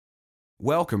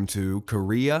Welcome to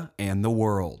Korea and the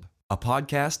World, a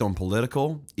podcast on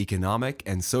political, economic,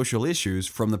 and social issues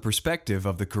from the perspective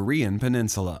of the Korean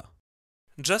Peninsula.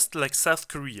 Just like South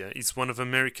Korea is one of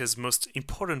America's most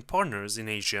important partners in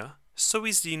Asia, so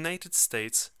is the United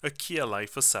States a key ally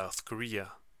for South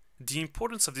Korea. The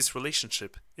importance of this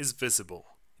relationship is visible.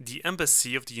 The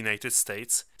Embassy of the United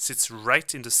States sits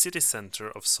right in the city center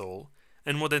of Seoul,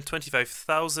 and more than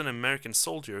 25,000 American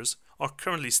soldiers are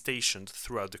currently stationed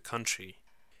throughout the country.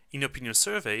 In opinion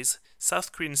surveys,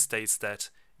 South Koreans states that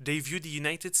they view the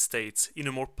United States in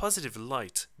a more positive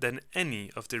light than any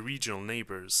of their regional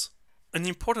neighbors. An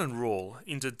important role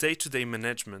in the day-to-day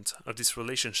management of this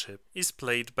relationship is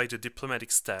played by the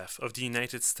diplomatic staff of the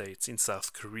United States in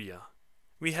South Korea.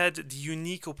 We had the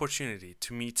unique opportunity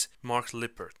to meet Mark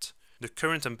Lippert, the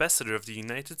current ambassador of the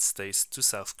United States to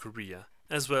South Korea,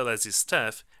 as well as his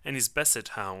staff and his basset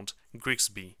hound,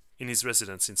 Grigsby, in his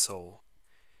residence in Seoul.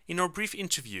 In our brief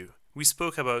interview, we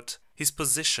spoke about his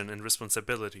position and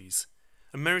responsibilities,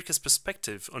 America's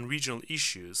perspective on regional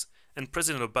issues, and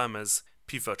President Obama's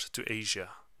pivot to Asia.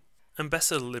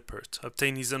 Ambassador Lippert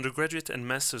obtained his undergraduate and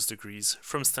master's degrees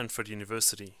from Stanford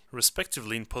University,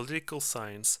 respectively in political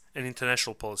science and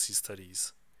international policy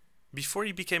studies. Before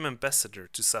he became ambassador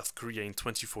to South Korea in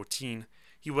 2014,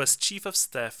 he was Chief of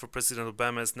Staff for President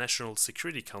Obama's National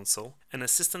Security Council and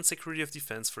Assistant Secretary of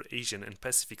Defense for Asian and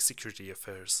Pacific Security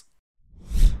Affairs.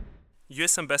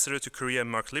 U.S. Ambassador to Korea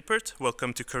Mark Lippert,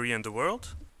 welcome to Korea and the World.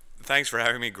 Thanks for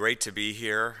having me. Great to be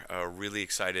here. Really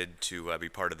excited to be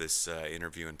part of this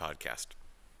interview and podcast.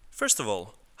 First of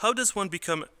all, how does one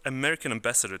become American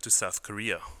ambassador to South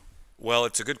Korea? Well,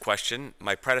 it's a good question.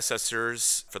 My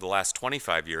predecessors for the last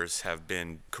 25 years have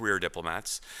been career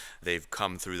diplomats. They've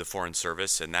come through the Foreign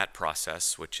Service and that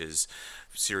process, which is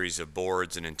a series of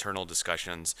boards and internal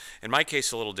discussions. In my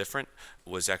case, a little different.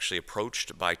 Was actually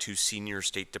approached by two senior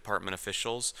State Department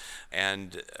officials,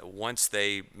 and once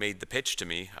they made the pitch to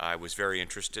me, I was very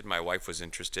interested. My wife was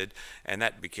interested, and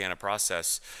that began a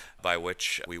process by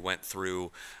which we went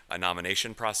through a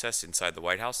nomination process inside the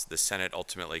White House. The Senate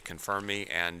ultimately confirmed me,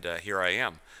 and here I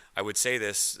am. I would say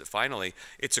this, finally,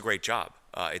 it's a great job.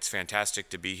 It's fantastic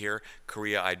to be here.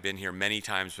 Korea, I'd been here many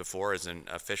times before as an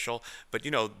official, but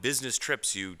you know, business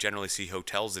trips, you generally see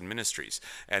hotels and ministries,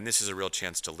 and this is a real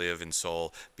chance to live in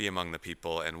Seoul, be among the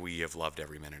people, and we have loved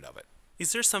every minute of it.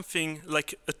 Is there something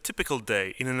like a typical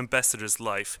day in an ambassador's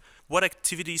life? What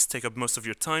activities take up most of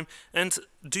your time, and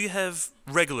do you have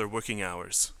regular working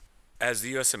hours? As the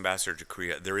U.S. Ambassador to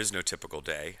Korea, there is no typical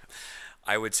day.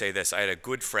 I would say this, I had a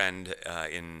good friend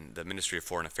in the Ministry of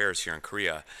Foreign Affairs here in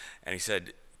Korea, and he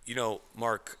said, you know,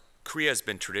 Mark, Korea has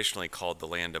been traditionally called the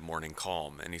land of morning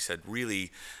calm, and he said,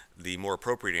 really, the more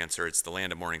appropriate answer, it's the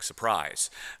land of morning surprise.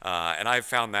 And I've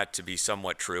found that to be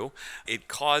somewhat true. It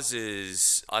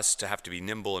causes us to have to be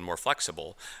nimble and more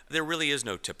flexible. There really is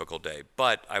no typical day,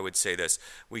 but I would say this,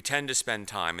 we tend to spend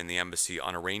time in the embassy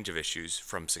on a range of issues,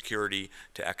 from security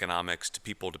to economics to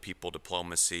people-to-people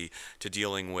diplomacy to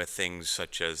dealing with things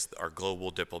such as our global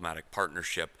diplomatic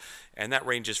partnership. And that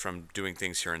ranges from doing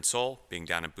things here in Seoul, being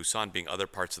down in Busan, being other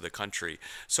parts of the country.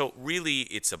 So really,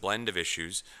 it's a blend of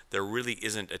issues. There really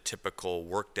isn't a typical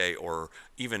workday or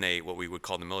even what we would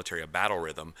call in the military, a battle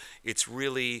rhythm. It's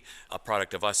really a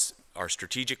product of us, our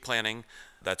strategic planning.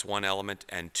 That's one element.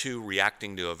 And two,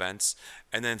 reacting to events.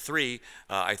 And then three,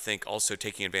 I think also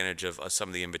taking advantage of some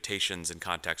of the invitations and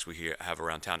contacts we have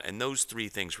around town. And those three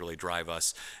things really drive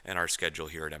us and our schedule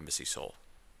here at Embassy Seoul.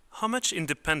 How much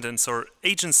independence or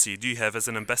agency do you have as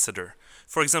an ambassador?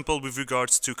 For example, with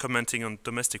regards to commenting on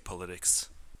domestic politics.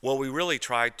 Well, we really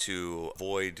try to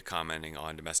avoid commenting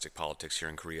on domestic politics here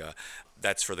in Korea.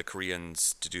 That's for the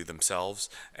Koreans to do themselves.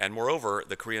 And moreover,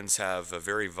 the Koreans have a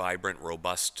very vibrant,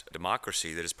 robust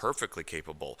democracy that is perfectly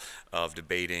capable of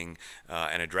debating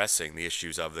and addressing the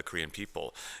issues of the Korean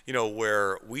people. You know,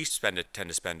 where we tend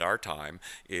to spend our time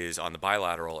is on the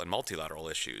bilateral and multilateral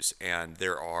issues. And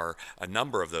there are a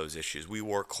number of those issues. We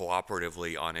work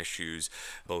cooperatively on issues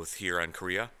both here in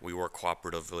Korea. We work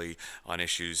cooperatively on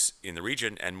issues in the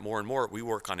region. And more, we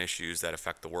work on issues that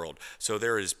affect the world. So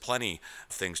there is plenty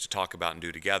of things to talk about and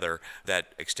do together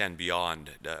that extend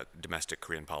beyond domestic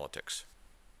Korean politics.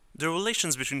 The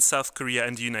relations between South Korea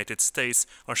and the United States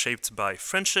are shaped by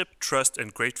friendship, trust,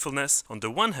 and gratefulness on the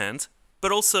one hand,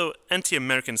 but also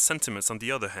anti-American sentiments on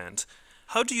the other hand.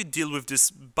 How do you deal with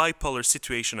this bipolar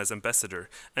situation as ambassador,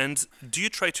 and do you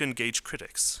try to engage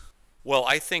critics? Well,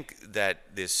 I think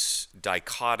that this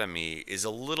dichotomy is a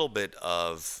little bit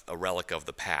of a relic of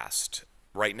the past.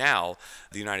 Right now,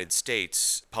 the United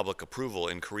States public approval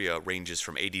in Korea ranges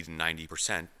from 80 to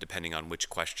 90%, depending on which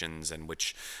questions and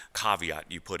which caveat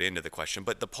you put into the question.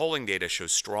 But the polling data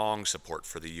shows strong support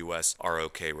for the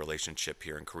US-ROK relationship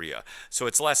here in Korea. So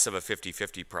it's less of a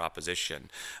 50-50 proposition.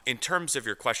 In terms of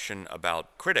your question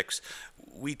about critics,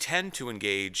 we tend to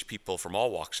engage people from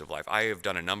all walks of life. I have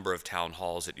done a number of town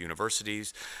halls at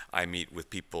universities. I meet with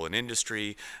people in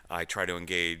industry. I try to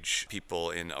engage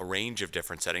people in a range of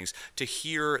different settings to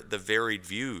hear the varied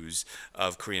views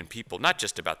of Korean people, not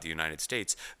just about the United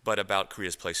States, but about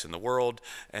Korea's place in the world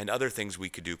and other things we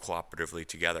could do cooperatively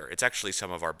together. It's actually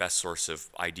some of our best source of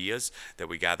ideas that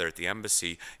we gather at the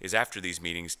embassy is after these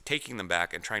meetings, taking them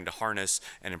back and trying to harness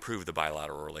and improve the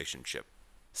bilateral relationship.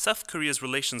 South Korea's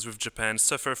relations with Japan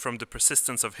suffer from the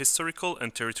persistence of historical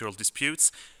and territorial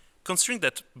disputes. Considering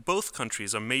that both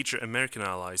countries are major American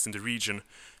allies in the region,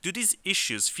 do these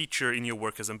issues feature in your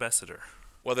work as ambassador?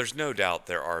 Well, there's no doubt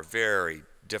there are very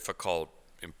difficult,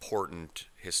 important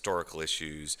historical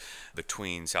issues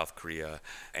between South Korea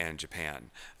and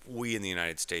Japan. We in the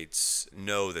United States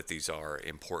know that these are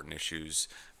important issues.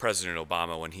 President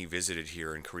Obama, when he visited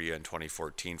here in Korea in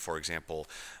 2014, for example,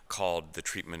 called the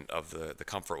treatment of the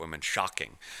comfort women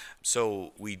shocking.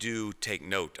 So we do take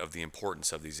note of the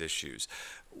importance of these issues.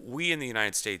 We in the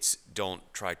United States don't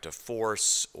try to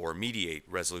force or mediate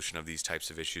resolution of these types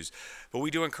of issues, but we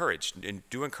do encourage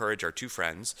our two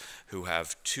friends who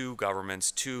have two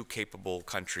governments, two capable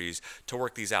countries to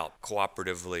work these out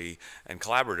cooperatively and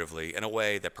collaboratively in a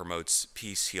way that promotes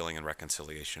peace, healing, and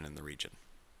reconciliation in the region.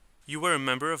 You were a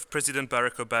member of President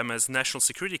Barack Obama's National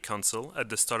Security Council at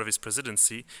the start of his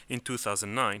presidency in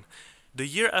 2009, the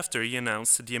year after he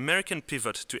announced the American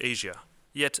pivot to Asia.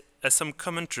 Yet, as some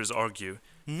commenters argue,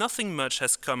 nothing much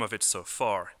has come of it so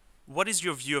far. What is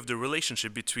your view of the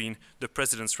relationship between the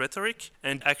president's rhetoric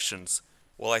and actions?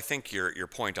 Well, I think your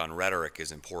point on rhetoric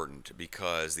is important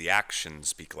because the actions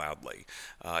speak loudly.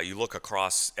 You look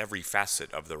across every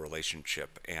facet of the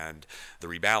relationship, and the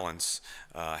rebalance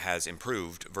has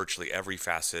improved virtually every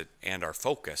facet and our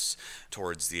focus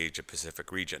towards the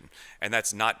Asia-Pacific region. And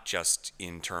that's not just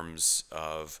in terms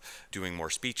of doing more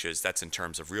speeches, that's in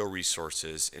terms of real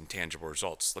resources and tangible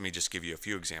results. Let me just give you a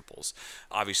few examples.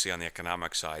 Obviously, on the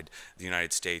economic side, the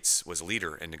United States was a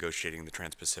leader in negotiating the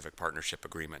Trans-Pacific Partnership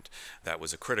Agreement. That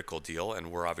was a critical deal, and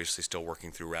we're obviously still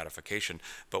working through ratification,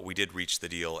 but we did reach the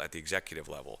deal at the executive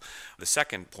level. The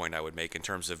second point I would make in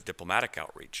terms of diplomatic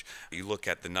outreach, you look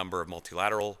at the number of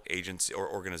multilateral agencies or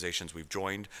organizations we've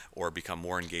joined or become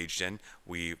more engaged in.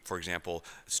 We, for example,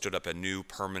 stood up a new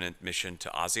permanent mission to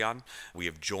ASEAN. We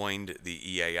have joined the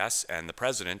EAS, and the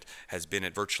president has been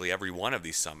at virtually every one of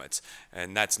these summits.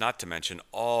 And that's not to mention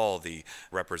all the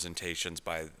representations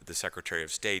by the Secretary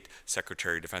of State,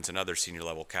 Secretary of Defense, and other senior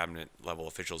level cabinet level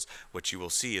officials. What you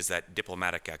will see is that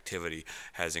diplomatic activity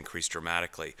has increased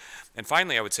dramatically. And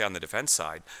finally, I would say on the defense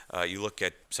side, you look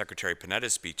at Secretary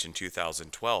Panetta's speech in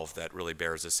 2012 that really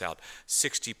bears this out.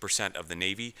 60% of the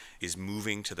Navy is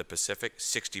moving to the Pacific.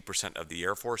 60% of the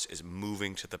Air Force is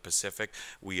moving to the Pacific.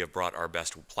 We have brought our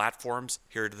best platforms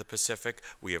here to the Pacific.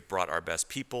 We have brought our best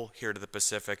people here to the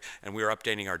Pacific. And we are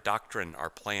updating our doctrine, our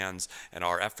plans, and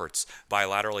our efforts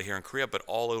bilaterally here in Korea, but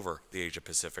all over the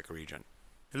Asia-Pacific region.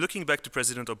 Looking back to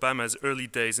President Obama's early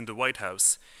days in the White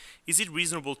House, is it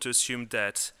reasonable to assume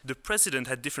that the president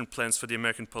had different plans for the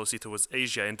American policy towards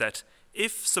Asia, and that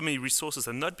if so many resources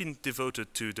had not been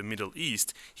devoted to the Middle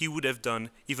East, he would have done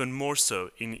even more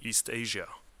so in East Asia?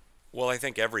 Well, I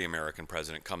think every American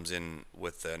president comes in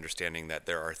with the understanding that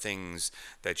there are things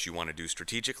that you want to do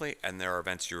strategically, and there are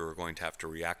events you're going to have to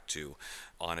react to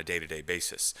on a day-to-day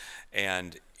basis.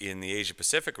 And in the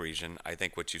Asia-Pacific region, I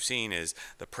think what you've seen is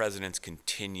the president's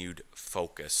continued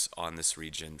focus on this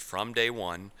region from day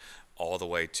one all the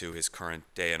way to his current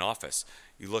day in office.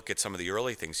 You look at some of the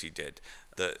early things he did.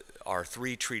 Our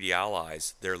three treaty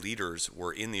allies, their leaders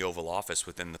were in the Oval Office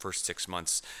within the first 6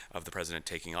 months of the president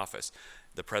taking office.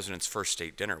 The president's first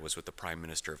state dinner was with the Prime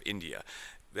Minister of India.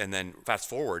 And then fast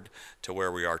forward to where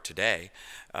we are today,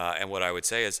 and what I would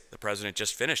say is the president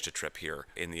just finished a trip here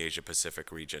in the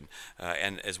Asia-Pacific region,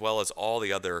 and as well as all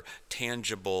the other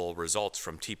tangible results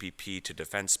from TPP to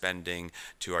defense spending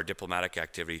to our diplomatic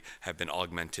activity have been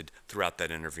augmented throughout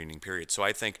that intervening period. So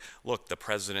I think, look, the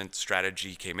president's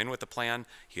strategy came in with a plan,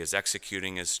 he is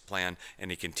executing his plan, and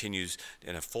he continues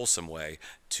in a fulsome way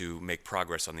to make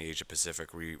progress on the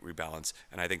Asia-Pacific rebalance,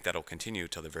 and I think that'll continue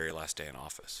till the very last day in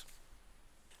office.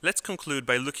 Let's conclude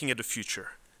by looking at the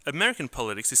future. American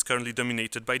politics is currently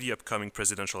dominated by the upcoming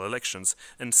presidential elections,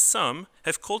 and some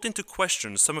have called into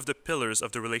question some of the pillars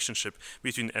of the relationship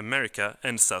between America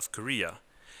and South Korea.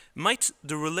 Might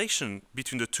the relation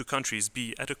between the two countries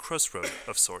be at a crossroad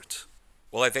of sort?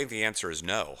 Well, I think the answer is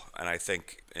no. And I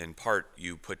think in part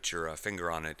you put your finger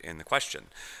on it in the question.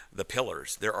 The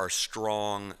pillars. There are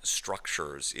strong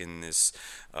structures in this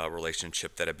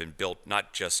relationship that have been built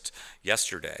not just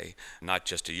yesterday, not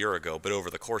just a year ago, but over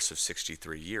the course of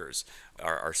 63 years.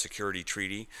 Our security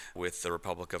treaty with the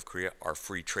Republic of Korea, our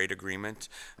free trade agreement,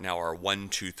 now our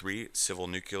 123 civil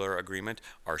nuclear agreement,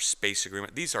 our space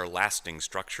agreement. These are lasting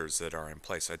structures that are in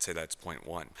place. I'd say that's point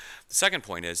one. The second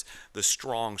point is the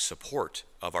strong support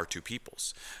of our two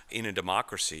peoples. In a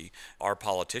democracy, our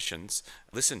politicians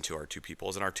listen to our two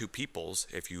peoples, and our two peoples,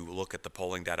 if you look at the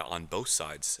polling data on both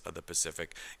sides of the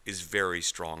Pacific, is very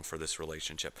strong for this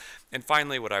relationship. And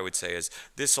finally, what I would say is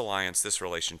this alliance, this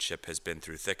relationship has been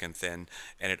through thick and thin,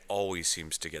 and it always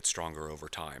seems to get stronger over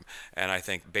time. And I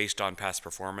think based on past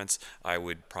performance, I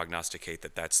would prognosticate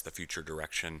that that's the future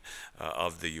direction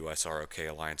of the US-ROK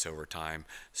alliance over time: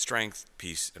 strength,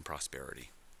 peace, and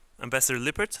prosperity. Ambassador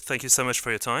Lippert, thank you so much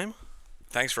for your time.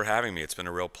 Thanks for having me. It's been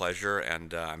a real pleasure,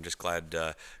 and I'm just glad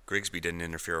Grigsby didn't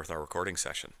interfere with our recording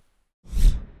session.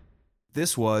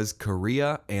 This was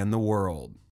Korea and the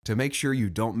World. To make sure you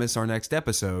don't miss our next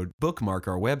episode, bookmark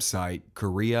our website,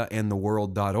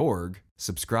 koreaandtheworld.org,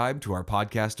 subscribe to our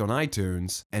podcast on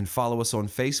iTunes, and follow us on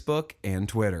Facebook and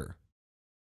Twitter.